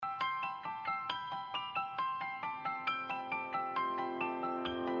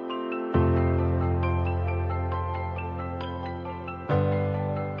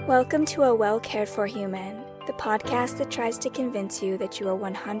Welcome to A Well Cared For Human, the podcast that tries to convince you that you are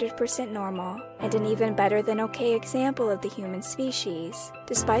 100% normal and an even better than okay example of the human species,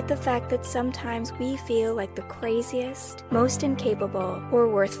 despite the fact that sometimes we feel like the craziest, most incapable, or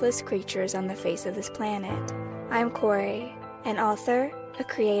worthless creatures on the face of this planet. I'm Corey, an author, a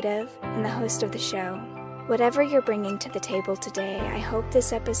creative, and the host of the show. Whatever you're bringing to the table today, I hope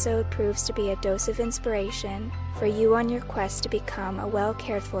this episode proves to be a dose of inspiration for you on your quest to become a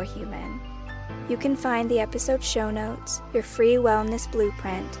well-cared-for human. You can find the episode show notes, your free wellness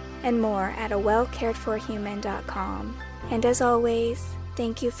blueprint, and more at awellcaredforhuman.com. And as always,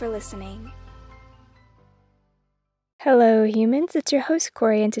 thank you for listening. Hello humans, it's your host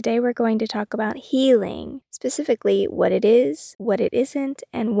Corey, and today we're going to talk about healing, specifically what it is, what it isn't,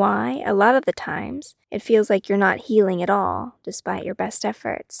 and why, a lot of the times, it feels like you're not healing at all, despite your best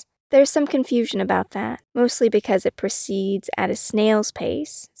efforts. There's some confusion about that, mostly because it proceeds at a snail's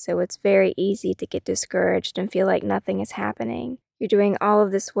pace, so it's very easy to get discouraged and feel like nothing is happening. You're doing all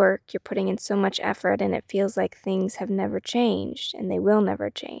of this work, you're putting in so much effort, and it feels like things have never changed, and they will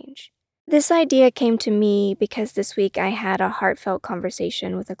never change. This idea came to me because this week I had a heartfelt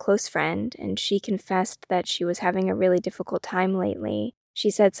conversation with a close friend, and she confessed that she was having a really difficult time lately. She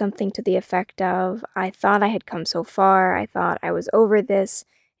said something to the effect of, "I thought I had come so far, I thought I was over this,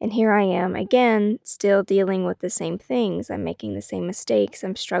 and here I am again, still dealing with the same things. I'm making the same mistakes,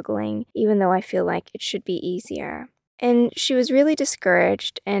 I'm struggling, even though I feel like it should be easier." And she was really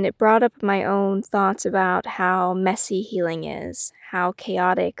discouraged, and it brought up my own thoughts about how messy healing is, how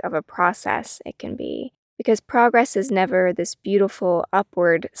chaotic of a process it can be. Because progress is never this beautiful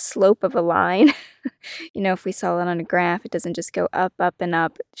upward slope of a line. If we saw it on a graph, it doesn't just go up, up, and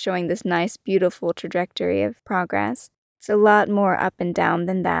up, showing this nice, beautiful trajectory of progress. It's a lot more up and down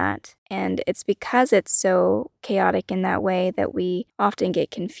than that, and it's because it's so chaotic in that way that we often get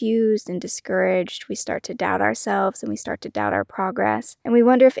confused and discouraged. We start to doubt ourselves and we start to doubt our progress, and we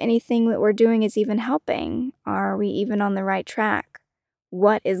wonder if anything that we're doing is even helping. Are we even on the right track?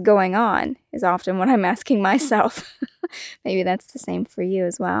 What is going on is often what I'm asking myself. Maybe that's the same for you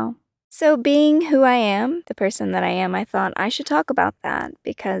as well. So being who I am, the person that I am, I thought I should talk about that,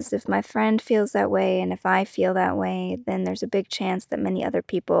 because if my friend feels that way and if I feel that way, then there's a big chance that many other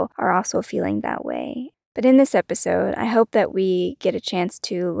people are also feeling that way. But in this episode, I hope that we get a chance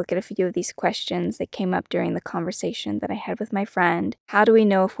to look at a few of these questions that came up during the conversation that I had with my friend. How do we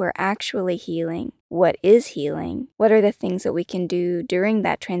know if we're actually healing? What is healing? What are the things that we can do during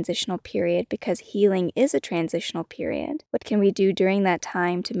that transitional period? Because healing is a transitional period. What can we do during that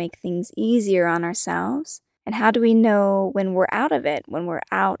time to make things easier on ourselves? And how do we know when we're out of it, when we're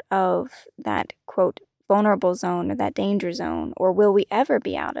out of that, quote, vulnerable zone or that danger zone, or will we ever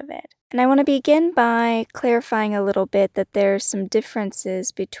be out of it? And I want to begin by clarifying a little bit that there's some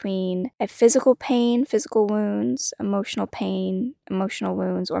differences between a physical pain, physical wounds, emotional pain, emotional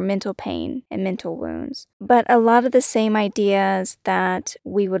wounds, or mental pain and mental wounds. But a lot of the same ideas that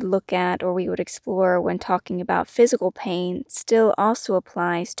we would look at or we would explore when talking about physical pain still also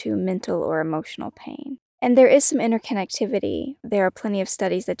applies to mental or emotional pain. And there is some interconnectivity. There are plenty of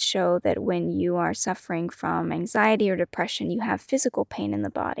studies that show that when you are suffering from anxiety or depression, you have physical pain in the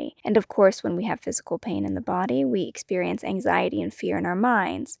body. And of course, when we have physical pain in the body, we experience anxiety and fear in our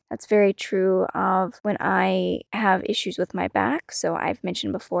minds. That's very true of when I have issues with my back. So I've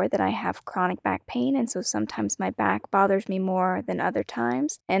mentioned before that I have chronic back pain, and so sometimes my back bothers me more than other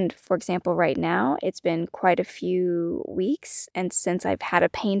times. And for example, right now, it's been quite a few weeks, and since I've had a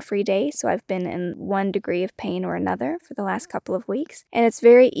pain-free day, so I've been in one degree of pain or another for the last couple of weeks. And it's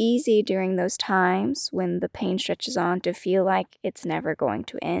very easy during those times when the pain stretches on to feel like it's never going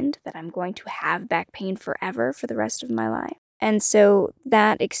to end, that I'm going to have back pain forever for the rest of my life. And so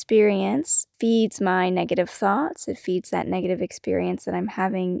that experience feeds my negative thoughts. It feeds that negative experience that I'm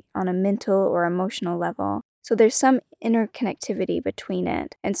having on a mental or emotional level. So there's some interconnectivity between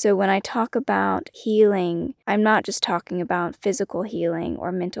it. And so when I talk about healing, I'm not just talking about physical healing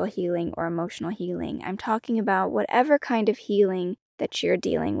or mental healing or emotional healing. I'm talking about whatever kind of healing that you're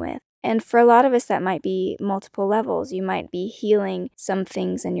dealing with. And for a lot of us, that might be multiple levels. You might be healing some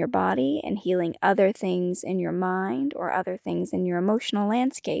things in your body and healing other things in your mind or other things in your emotional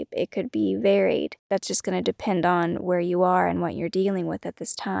landscape. It could be varied. That's just going to depend on where you are and what you're dealing with at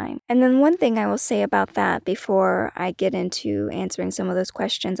this time. And then one thing I will say about that before I get into answering some of those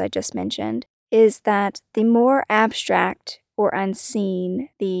questions I just mentioned is that the more abstract or unseen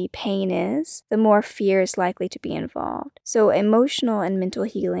the pain is, the more fear is likely to be involved. So emotional and mental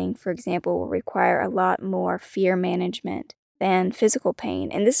healing, for example, will require a lot more fear management than physical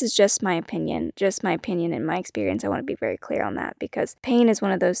pain. And this is just my opinion and my experience. I want to be very clear on that because pain is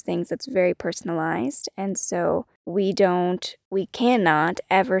one of those things that's very personalized. And so we cannot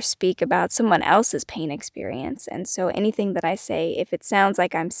ever speak about someone else's pain experience. And so anything that I say, if it sounds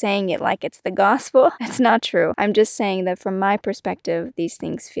like I'm saying it like it's the gospel, that's not true. I'm just saying that from my perspective, these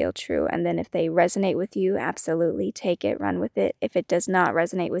things feel true. And then if they resonate with you, absolutely take it, run with it. If it does not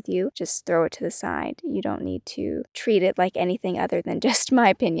resonate with you, just throw it to the side. You don't need to treat it like anything other than just my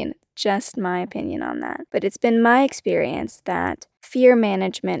opinion. Just my opinion on that. But it's been my experience that fear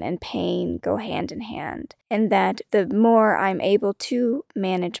management and pain go hand in hand, and that the more I'm able to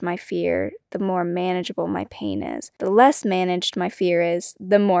manage my fear, the more manageable my pain is. The less managed my fear is,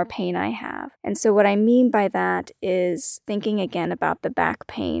 the more pain I have. And so what I mean by that is thinking again about the back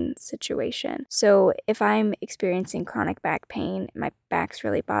pain situation. So if I'm experiencing chronic back pain, my back's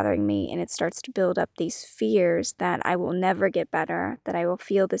really bothering me, and it starts to build up these fears that I will never get better, that I will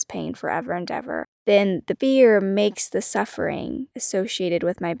feel this pain forever and ever, then the fear makes the suffering associated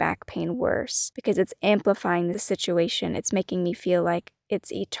with my back pain worse because it's amplifying the situation. It's making me feel like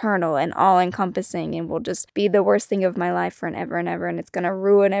it's eternal and all-encompassing and will just be the worst thing of my life forever and ever, and it's going to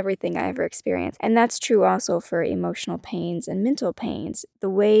ruin everything I ever experienced. And that's true also for emotional pains and mental pains. The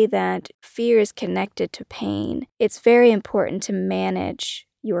way that fear is connected to pain, it's very important to manage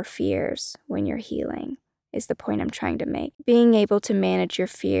your fears when you're healing, is the point I'm trying to make. Being able to manage your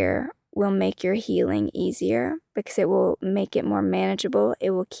fear will make your healing easier because it will make it more manageable.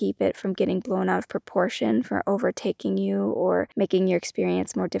 It will keep it from getting blown out of proportion, for overtaking you or making your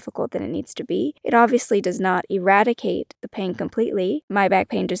experience more difficult than it needs to be. It obviously does not eradicate the pain completely. My back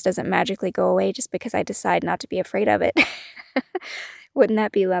pain just doesn't magically go away just because I decide not to be afraid of it. Wouldn't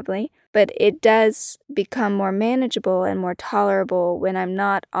that be lovely? But it does become more manageable and more tolerable when I'm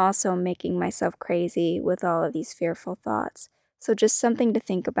not also making myself crazy with all of these fearful thoughts. So just something to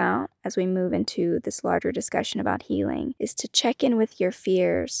think about as we move into this larger discussion about healing is to check in with your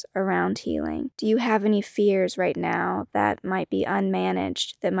fears around healing. Do you have any fears right now that might be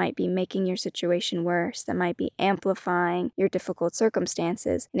unmanaged, that might be making your situation worse, that might be amplifying your difficult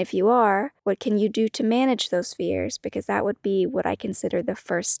circumstances? And if you are, what can you do to manage those fears? Because that would be what I consider the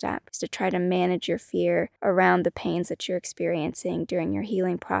first step, is to try to manage your fear around the pains that you're experiencing during your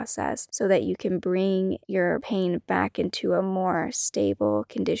healing process so that you can bring your pain back into a more stable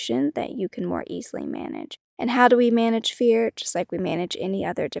condition that you can more easily manage. And how do we manage fear? Just like we manage any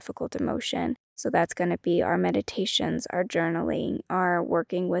other difficult emotion. So that's going to be our meditations, our journaling, our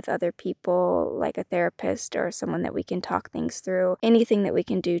working with other people like a therapist or someone that we can talk things through. Anything that we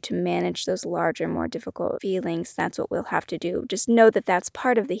can do to manage those larger, more difficult feelings, that's what we'll have to do. Just know that that's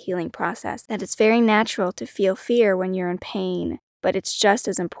part of the healing process, that it's very natural to feel fear when you're in pain. But it's just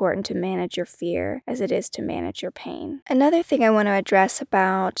as important to manage your fear as it is to manage your pain. Another thing I want to address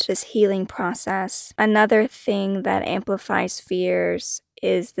about this healing process, another thing that amplifies fears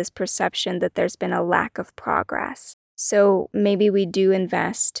is this perception that there's been a lack of progress. So maybe we do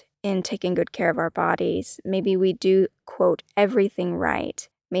invest in taking good care of our bodies. Maybe we do, quote, everything right.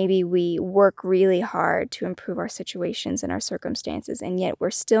 Maybe we work really hard to improve our situations and our circumstances, and yet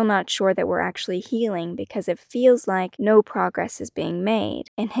we're still not sure that we're actually healing because it feels like no progress is being made.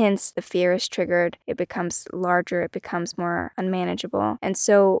 And hence, the fear is triggered, it becomes larger, it becomes more unmanageable. And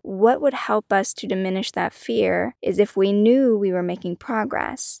so what would help us to diminish that fear is if we knew we were making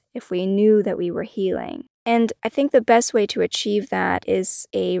progress, if we knew that we were healing. And I think the best way to achieve that is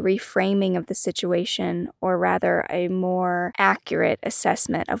a reframing of the situation, or rather a more accurate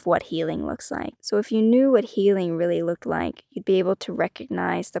assessment of what healing looks like. So if you knew what healing really looked like, you'd be able to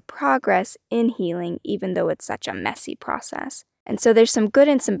recognize the progress in healing, even though it's such a messy process. And so there's some good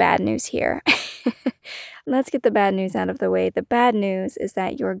and some bad news here. Let's get the bad news out of the way. The bad news is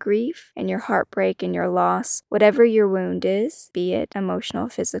that your grief and your heartbreak and your loss, whatever your wound is, be it emotional,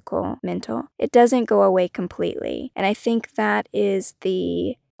 physical, mental, it doesn't go away completely. And I think that is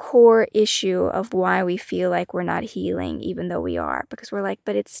the core issue of why we feel like we're not healing, even though we are. Because we're like,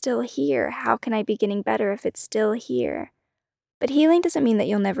 but it's still here. How can I be getting better if it's still here? But healing doesn't mean that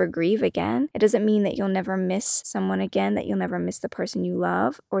you'll never grieve again. It doesn't mean that you'll never miss someone again, that you'll never miss the person you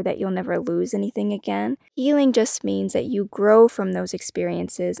love, or that you'll never lose anything again. Healing just means that you grow from those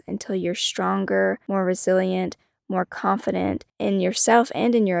experiences until you're stronger, more resilient, more confident in yourself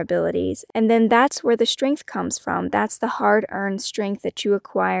and in your abilities. And then that's where the strength comes from. That's the hard-earned strength that you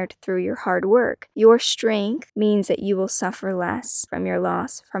acquired through your hard work. Your strength means that you will suffer less from your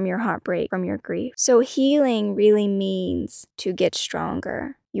loss, from your heartbreak, from your grief. So healing really means to get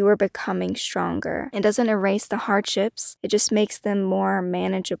stronger. You are becoming stronger. It doesn't erase the hardships, it just makes them more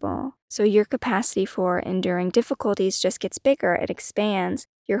manageable. So your capacity for enduring difficulties just gets bigger, it expands.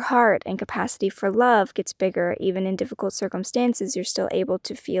 Your heart and capacity for love gets bigger. Even in difficult circumstances, you're still able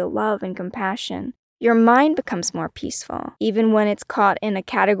to feel love and compassion. Your mind becomes more peaceful. Even when it's caught in a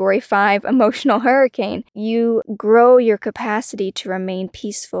Category 5 emotional hurricane, you grow your capacity to remain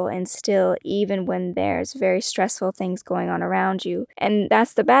peaceful and still, even when there's very stressful things going on around you. And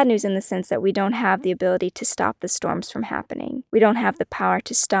that's the bad news in the sense that we don't have the ability to stop the storms from happening. We don't have the power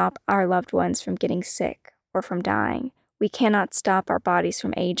to stop our loved ones from getting sick or from dying. We cannot stop our bodies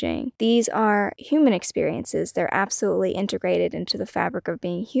from aging. These are human experiences. They're absolutely integrated into the fabric of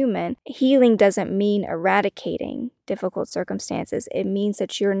being human. Healing doesn't mean eradicating difficult circumstances. It means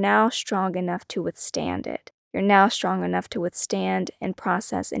that you're now strong enough to withstand it. You're now strong enough to withstand and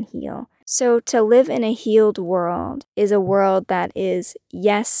process and heal. So to live in a healed world is a world that is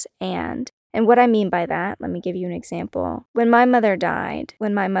yes and what I mean by that, let me give you an example. When my mother died,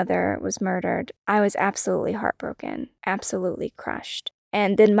 when my mother was murdered, I was absolutely heartbroken, absolutely crushed.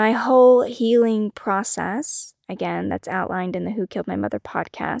 And then my whole healing process, again, that's outlined in the Who Killed My Mother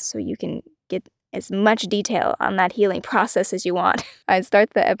podcast, so you can get as much detail on that healing process as you want. I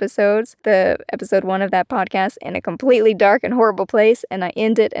start the episode 1 of that podcast, in a completely dark and horrible place, and I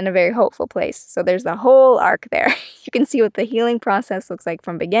end it in a very hopeful place. So there's the whole arc there. You can see what the healing process looks like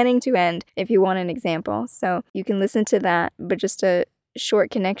from beginning to end if you want an example. So you can listen to that, but just a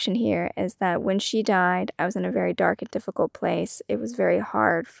short connection here is that when she died, I was in a very dark and difficult place. It was very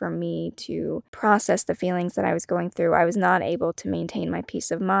hard for me to process the feelings that I was going through. I was not able to maintain my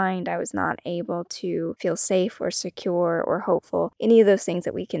peace of mind. I was not able to feel safe or secure or hopeful. Any of those things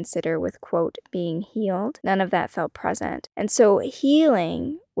that we consider with, quote, being healed, none of that felt present. And so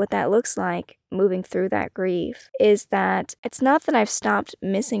healing, what that looks like, moving through that grief, is that it's not that I've stopped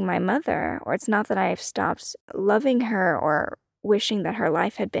missing my mother, or it's not that I've stopped loving her or wishing that her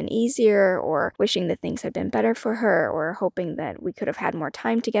life had been easier, or wishing that things had been better for her, or hoping that we could have had more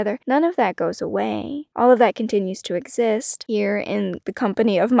time together. None of that goes away. All of that continues to exist here in the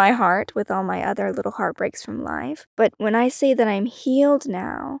company of my heart with all my other little heartbreaks from life. But when I say that I'm healed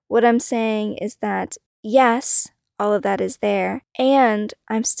now, what I'm saying is that, yes, all of that is there, and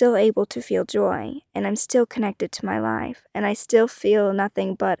I'm still able to feel joy, and I'm still connected to my life, and I still feel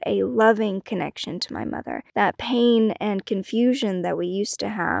nothing but a loving connection to my mother. That pain and confusion that we used to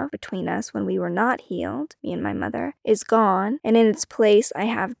have between us when we were not healed, me and my mother, is gone, and in its place I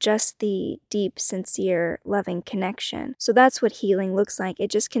have just the deep, sincere, loving connection. So that's what healing looks like.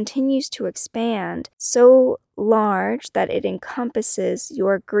 It just continues to expand so large that it encompasses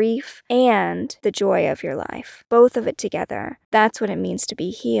your grief and the joy of your life, both of it together. That's what it means to be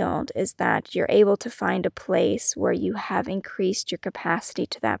healed, is that you're able to find a place where you have increased your capacity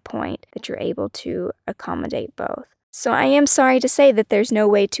to that point, that you're able to accommodate both. So I am sorry to say that there's no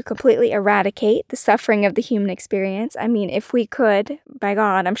way to completely eradicate the suffering of the human experience. I mean, if we could, by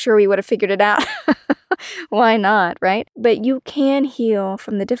God, I'm sure we would have figured it out. Why not, right? But you can heal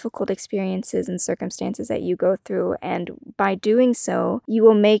from the difficult experiences and circumstances that you go through, and by doing so, you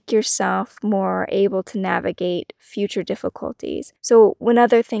will make yourself more able to navigate future difficulties. So when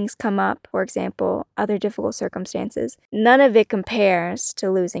other things come up, for example, other difficult circumstances, none of it compares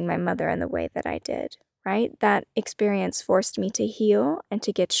to losing my mother in the way that I did. Right? That experience forced me to heal and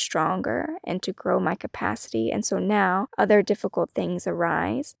to get stronger and to grow my capacity. And so now other difficult things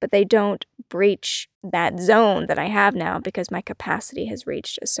arise, but they don't breach that zone that I have now because my capacity has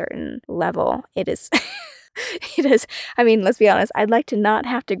reached a certain level. It is, I mean, let's be honest, I'd like to not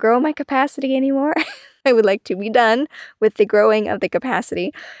have to grow my capacity anymore. I would like to be done with the growing of the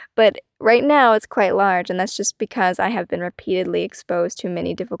capacity, but right now it's quite large, and that's just because I have been repeatedly exposed to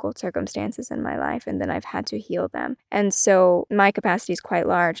many difficult circumstances in my life, and then I've had to heal them. And so my capacity is quite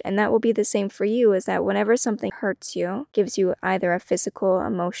large, and that will be the same for you, is that whenever something hurts you, gives you either a physical,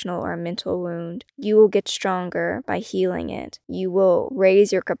 emotional, or a mental wound, you will get stronger by healing it. You will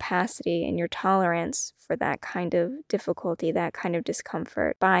raise your capacity and your tolerance for that kind of difficulty, that kind of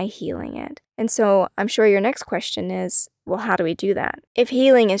discomfort, by healing it. And so I'm sure your next question is, well, how do we do that? If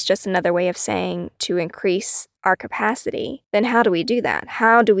healing is just another way of saying to increase our capacity, then how do we do that?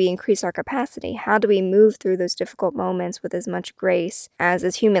 How do we increase our capacity? How do we move through those difficult moments with as much grace as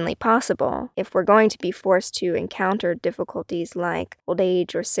is humanly possible? If we're going to be forced to encounter difficulties like old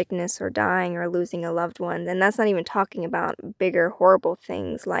age or sickness or dying or losing a loved one, then that's not even talking about bigger, horrible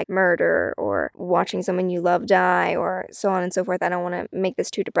things like murder or watching someone you love die or so on and so forth. I don't want to make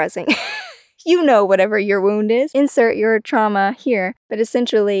this too depressing. You know whatever your wound is. Insert your trauma here. But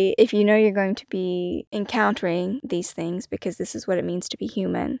essentially, if you know you're going to be encountering these things, because this is what it means to be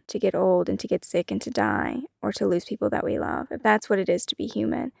human, to get old and to get sick and to die, or to lose people that we love, if that's what it is to be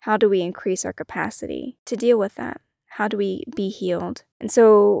human, how do we increase our capacity to deal with that? How do we be healed? And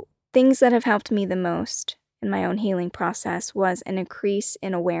so things that have helped me the most in my own healing process was an increase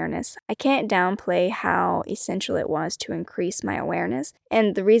in awareness. I can't downplay how essential it was to increase my awareness.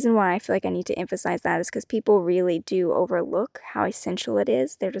 And the reason why I feel like I need to emphasize that is because people really do overlook how essential it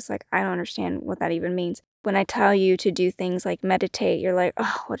is. They're just like, I don't understand what that even means. When I tell you to do things like meditate, you're like,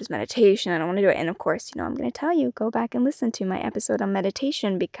 oh, what is meditation? I don't want to do it. And of course, I'm going to tell you, go back and listen to my episode on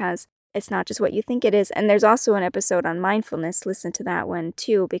meditation because it's not just what you think it is. And there's also an episode on mindfulness. Listen to that one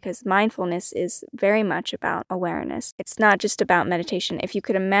too, because mindfulness is very much about awareness. It's not just about meditation. If you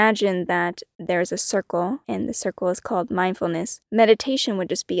could imagine that there's a circle and the circle is called mindfulness, meditation would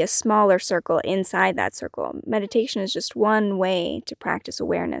just be a smaller circle inside that circle. Meditation is just one way to practice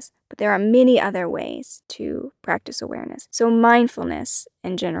awareness, but there are many other ways to practice awareness. So mindfulness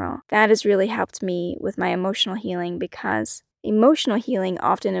in general, that has really helped me with my emotional healing because emotional healing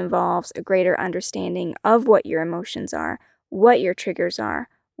often involves a greater understanding of what your emotions are, what your triggers are,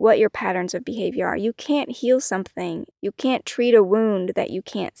 what your patterns of behavior are. You can't heal something. You can't treat a wound that you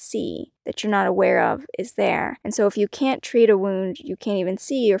can't see, that you're not aware of is there. And so if you can't treat a wound you can't even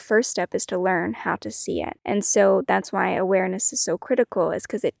see, your first step is to learn how to see it. And so that's why awareness is so critical, is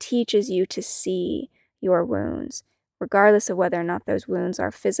because it teaches you to see your wounds, regardless of whether or not those wounds are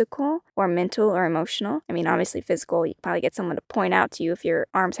physical or mental or emotional. I mean, obviously physical, you can probably get someone to point out to you if your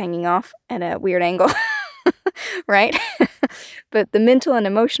arm's hanging off at a weird angle, right? But the mental and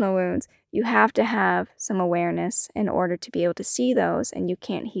emotional wounds, you have to have some awareness in order to be able to see those, and you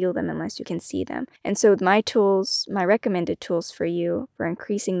can't heal them unless you can see them. And so my tools, my recommended tools for you for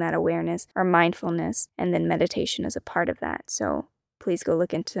increasing that awareness are mindfulness, and then meditation is a part of that. So please go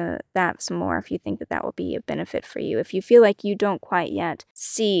look into that some more if you think that that will be a benefit for you. If you feel like you don't quite yet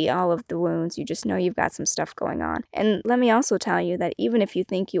see all of the wounds, you just know you've got some stuff going on. And let me also tell you that even if you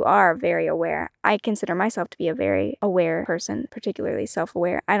think you are very aware, I consider myself to be a very aware person, particularly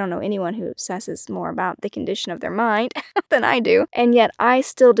self-aware. I don't know anyone who obsesses more about the condition of their mind than I do. And yet I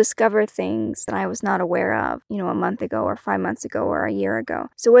still discover things that I was not aware of, a month ago or 5 months ago or a year ago.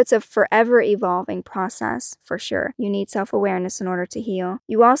 So it's a forever evolving process for sure. You need self-awareness in order to heal.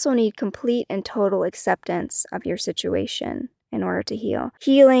 You also need complete and total acceptance of your situation in order to heal.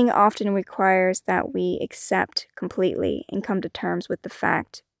 Healing often requires that we accept completely and come to terms with the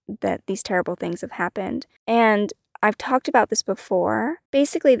fact that these terrible things have happened. And I've talked about this before.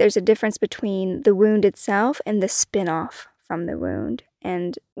 Basically, there's a difference between the wound itself and the spin-off from the wound.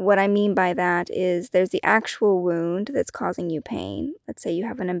 And what I mean by that is there's the actual wound that's causing you pain. Let's say you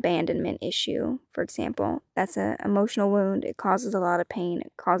have an abandonment issue, for example. That's an emotional wound. It causes a lot of pain.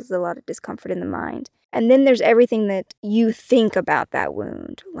 It causes a lot of discomfort in the mind. And then there's everything that you think about that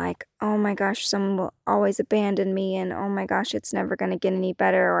wound. Like, oh my gosh, someone will always abandon me, and oh my gosh, it's never going to get any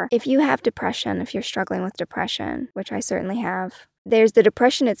better. Or if you have depression, if you're struggling with depression, which I certainly have, there's the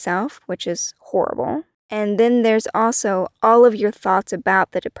depression itself, which is horrible. And then there's also all of your thoughts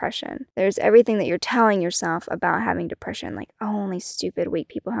about the depression. There's everything that you're telling yourself about having depression. Like, oh, only stupid, weak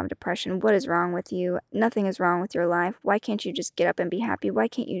people have depression. What is wrong with you? Nothing is wrong with your life. Why can't you just get up and be happy? Why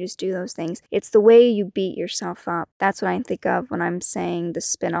can't you just do those things? It's the way you beat yourself up. That's what I think of when I'm saying the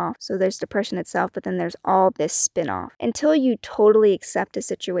spin-off. So there's depression itself, but then there's all this spin-off. Until you totally accept a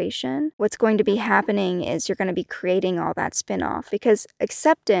situation, what's going to be happening is you're going to be creating all that spin-off, because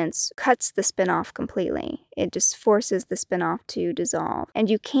acceptance cuts the spin-off completely. It just forces the spin-off to dissolve. And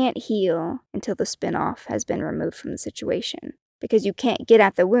you can't heal until the spin-off has been removed from the situation, because you can't get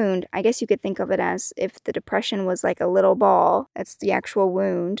at the wound. I guess you could think of it as if the depression was like a little ball. That's the actual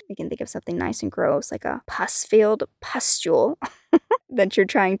wound. You can think of something nice and gross, like a pus-filled pustule that you're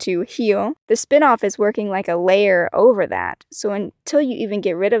trying to heal. The spin-off is working like a layer over that. So until you even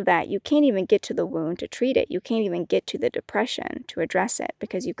get rid of that, you can't even get to the wound to treat it. You can't even get to the depression to address it,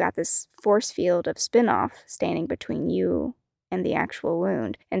 because you've got this force field of spin-off standing between you and the actual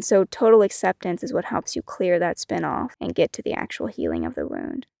wound. And so total acceptance is what helps you clear that spin-off and get to the actual healing of the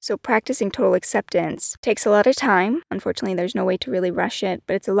wound. So practicing total acceptance takes a lot of time. Unfortunately, there's no way to really rush it,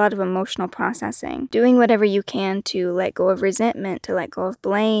 but it's a lot of emotional processing. Doing whatever you can to let go of resentment, to let go of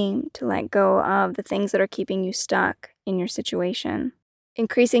blame, to let go of the things that are keeping you stuck in your situation.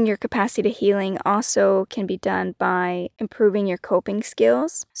 Increasing your capacity to healing also can be done by improving your coping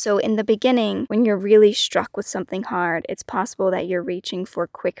skills. So in the beginning, when you're really struck with something hard, it's possible that you're reaching for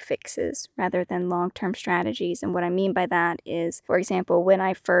quick fixes rather than long-term strategies. And what I mean by that is, for example, when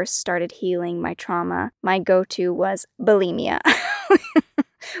I first started healing my trauma, my go-to was bulimia.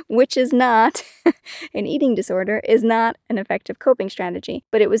 Which is not an eating disorder, is not an effective coping strategy.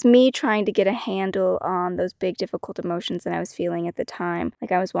 But it was me trying to get a handle on those big, difficult emotions that I was feeling at the time.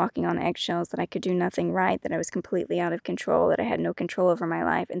 Like I was walking on eggshells, that I could do nothing right, that I was completely out of control, that I had no control over my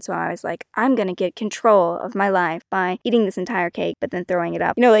life. And so I was like, I'm going to get control of my life by eating this entire cake, but then throwing it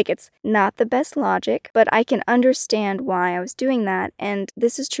up. It's not the best logic, but I can understand why I was doing that. And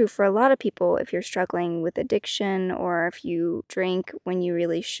this is true for a lot of people if you're struggling with addiction, or if you drink when you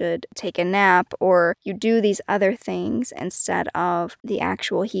really should take a nap, or you do these other things instead of the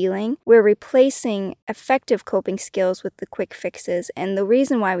actual healing. We're replacing effective coping skills with the quick fixes, and the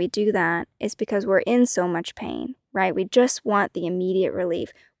reason why we do that is because we're in so much pain, right? We just want the immediate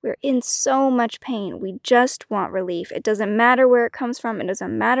relief. We're in so much pain. We just want relief. It doesn't matter where it comes from. It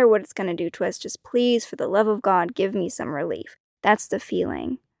doesn't matter what it's going to do to us. Just please, for the love of God, give me some relief. That's the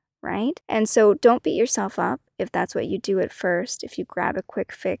feeling, right? And so don't beat yourself up if that's what you do at first, if you grab a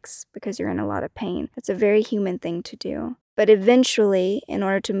quick fix because you're in a lot of pain. That's a very human thing to do. But eventually, in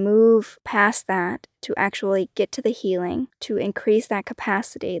order to move past that, to actually get to the healing, to increase that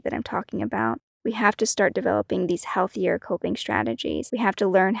capacity that I'm talking about, we have to start developing these healthier coping strategies. We have to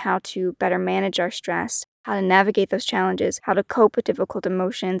learn how to better manage our stress, how to navigate those challenges, how to cope with difficult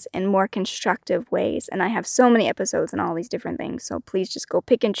emotions in more constructive ways. And I have so many episodes on all these different things, so please just go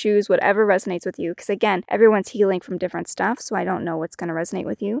pick and choose whatever resonates with you. Because again, everyone's healing from different stuff, so I don't know what's going to resonate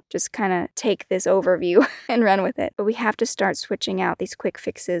with you. Just kind of take this overview and run with it. But we have to start switching out these quick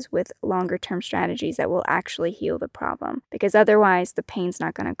fixes with longer term strategies that will actually heal the problem, because otherwise the pain's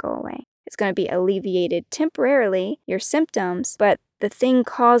not going to go away. It's going to be alleviated temporarily, your symptoms, but the thing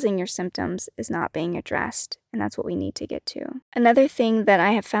causing your symptoms is not being addressed, and that's what we need to get to. Another thing that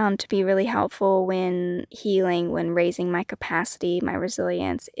I have found to be really helpful when healing, when raising my capacity, my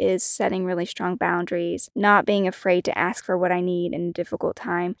resilience, is setting really strong boundaries, not being afraid to ask for what I need in a difficult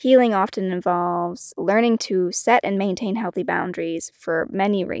time. Healing often involves learning to set and maintain healthy boundaries for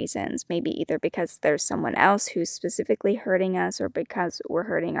many reasons, maybe either because there's someone else who's specifically hurting us or because we're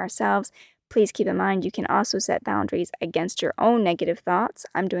hurting ourselves. Please keep in mind you can also set boundaries against your own negative thoughts.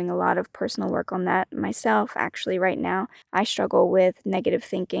 I'm doing a lot of personal work on that myself. Actually, right now, I struggle with negative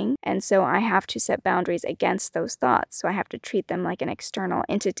thinking, and so I have to set boundaries against those thoughts. So I have to treat them like an external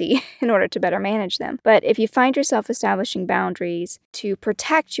entity in order to better manage them. But if you find yourself establishing boundaries to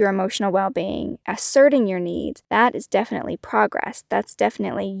protect your emotional well-being, asserting your needs, that is definitely progress. That's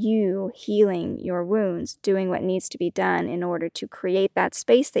definitely you healing your wounds, doing what needs to be done in order to create that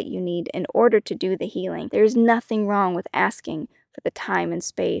space that you need in order to do the healing. There's nothing wrong with asking for the time and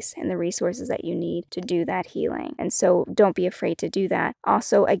space and the resources that you need to do that healing. And so don't be afraid to do that.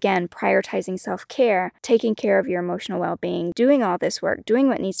 Also, again, prioritizing self-care, taking care of your emotional well-being, doing all this work, doing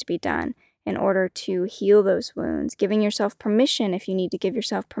what needs to be done in order to heal those wounds, giving yourself permission if you need to give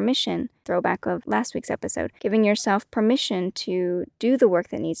yourself permission, throwback of last week's episode, giving yourself permission to do the work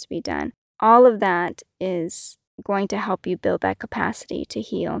that needs to be done. All of that is going to help you build that capacity to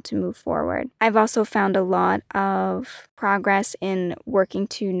heal, to move forward. I've also found a lot of progress in working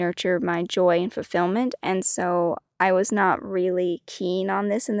to nurture my joy and fulfillment, and so I was not really keen on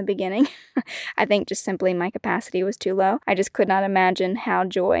this in the beginning. I think just simply my capacity was too low. I just could not imagine how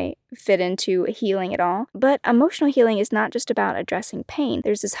joy fit into healing at all. But emotional healing is not just about addressing pain.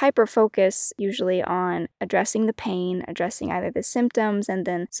 There's this hyper focus usually on addressing the pain, addressing either the symptoms and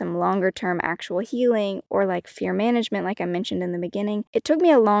then some longer term actual healing, or like fear management, like I mentioned in the beginning. It took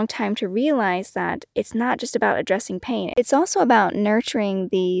me a long time to realize that it's not just about addressing pain. It's also about nurturing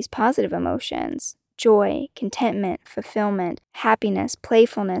these positive emotions. Joy, contentment, fulfillment, happiness,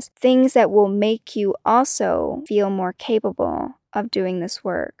 playfulness, things that will make you also feel more capable of doing this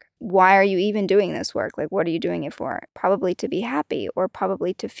work. Why are you even doing this work? Like, what are you doing it for? Probably to be happy, or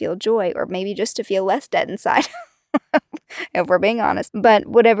probably to feel joy, or maybe just to feel less dead inside. If we're being honest. But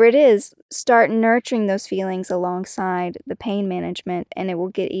whatever it is, start nurturing those feelings alongside the pain management, and it will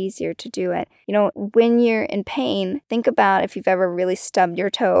get easier to do it. When you're in pain, think about if you've ever really stubbed your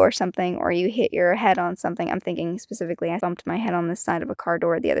toe or something, or you hit your head on something. I'm thinking specifically, I bumped my head on the side of a car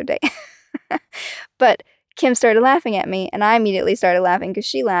door the other day. But Kim started laughing at me, and I immediately started laughing because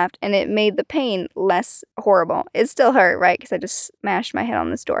she laughed, and it made the pain less horrible. It still hurt, right, because I just smashed my head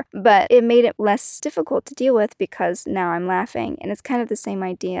on this door, but it made it less difficult to deal with because now I'm laughing, and it's kind of the same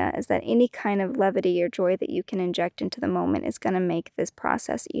idea, is that any kind of levity or joy that you can inject into the moment is going to make this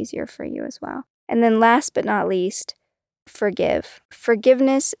process easier for you as well. And then last but not least, forgive.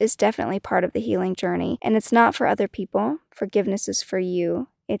 Forgiveness is definitely part of the healing journey, and it's not for other people. Forgiveness is for you.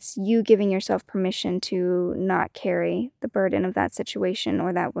 It's you giving yourself permission to not carry the burden of that situation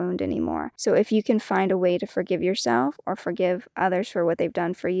or that wound anymore. So if you can find a way to forgive yourself or forgive others for what they've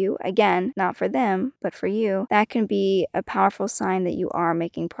done for you, again, not for them, but for you, that can be a powerful sign that you are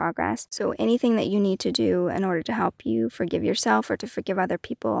making progress. So anything that you need to do in order to help you forgive yourself or to forgive other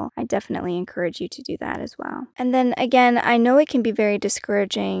people, I definitely encourage you to do that as well. And then again, I know it can be very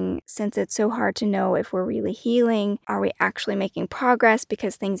discouraging since it's so hard to know if we're really healing. Are we actually making progress?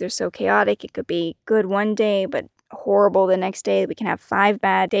 Because things are so chaotic. It could be good one day, but horrible the next day. We can have 5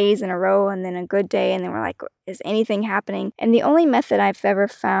 bad days in a row and then a good day, and then we're like, is anything happening? And the only method I've ever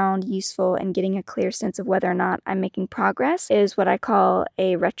found useful in getting a clear sense of whether or not I'm making progress is what I call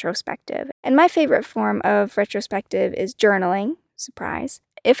a retrospective. And my favorite form of retrospective is journaling. Surprise.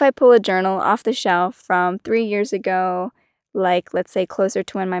 If I pull a journal off the shelf from 3 years ago, like let's say closer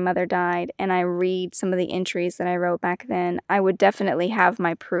to when my mother died, and I read some of the entries that I wrote back then, I would definitely have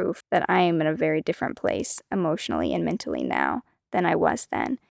my proof that I am in a very different place emotionally and mentally now than I was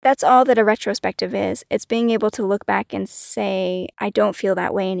then. That's all that a retrospective is. It's being able to look back and say, I don't feel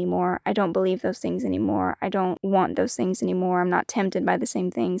that way anymore. I don't believe those things anymore. I don't want those things anymore. I'm not tempted by the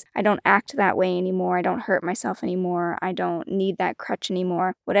same things. I don't act that way anymore. I don't hurt myself anymore. I don't need that crutch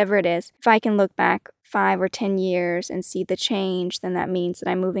anymore. Whatever it is, if I can look back 5 or 10 years and see the change, then that means that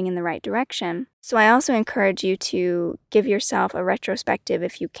I'm moving in the right direction. So I also encourage you to give yourself a retrospective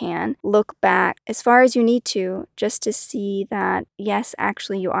if you can. Look back as far as you need to, just to see that, yes,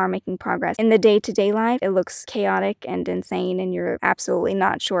 actually you are making progress. In the day-to-day life, it looks chaotic and insane and you're absolutely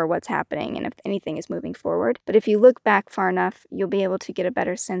not sure what's happening and if anything is moving forward. But if you look back far enough, you'll be able to get a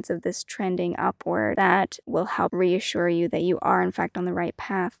better sense of this trending upward that will help reassure you that you are in fact on the right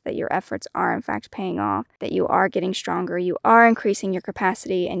path, that your efforts are in fact paying off, that you are getting stronger, you are increasing your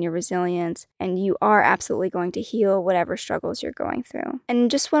capacity and your resilience, and you are absolutely going to heal whatever struggles you're going through.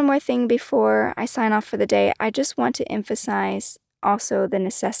 And just one more thing before I sign off for the day, I just want to emphasize also the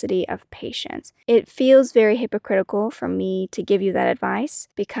necessity of patience. It feels very hypocritical for me to give you that advice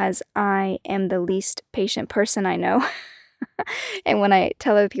because I am the least patient person I know. And when I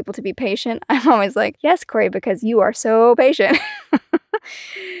tell other people to be patient, I'm always like, yes, Corey, because you are so patient.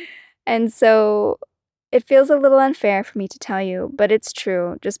 And so it feels a little unfair for me to tell you, but it's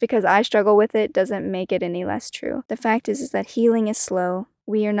true. Just because I struggle with it doesn't make it any less true. The fact is that healing is slow.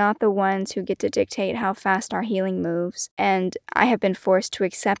 We are not the ones who get to dictate how fast our healing moves, and I have been forced to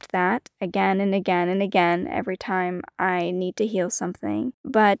accept that again and again and again every time I need to heal something.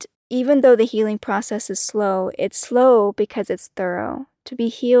 But even though the healing process is slow, it's slow because it's thorough. To be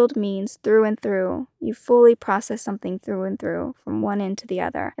healed means through and through. You fully process something through and through, from one end to the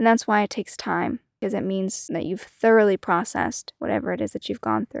other. And that's why it takes time, because it means that you've thoroughly processed whatever it is that you've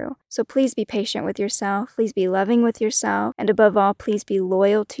gone through. So please be patient with yourself, please be loving with yourself, and above all, please be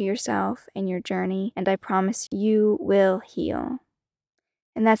loyal to yourself and your journey, and I promise you will heal.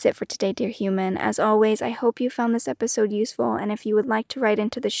 And that's it for today, dear human. As always, I hope you found this episode useful, and if you would like to write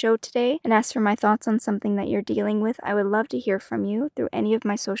into the show today and ask for my thoughts on something that you're dealing with, I would love to hear from you through any of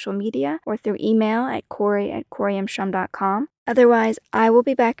my social media or through email at corey@coreymshrum.com. Otherwise, I will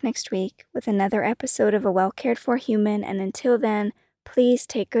be back next week with another episode of A Well Cared For Human, and until then, please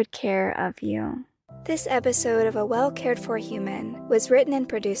take good care of you. This episode of A Well Cared For Human was written and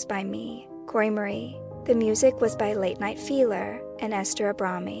produced by me, Corey Marie. The music was by Late Night Feeler and Esther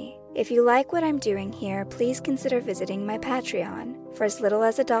Abrami. If you like what I'm doing here, please consider visiting my Patreon. For as little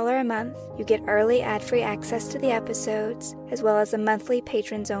as $1 a month, you get early ad-free access to the episodes, as well as a monthly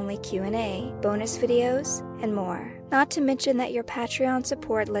patrons-only Q&A, bonus videos, and more. Not to mention that your Patreon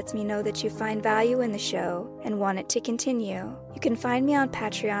support lets me know that you find value in the show and want it to continue. You can find me on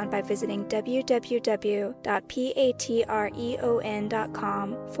Patreon by visiting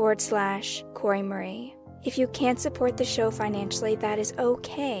www.patreon.com/Corey Marie. If you can't support the show financially, that is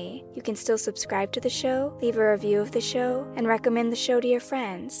okay. You can still subscribe to the show, leave a review of the show, and recommend the show to your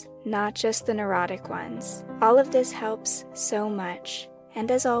friends, not just the neurotic ones. All of this helps so much.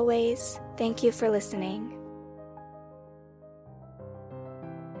 And as always, thank you for listening.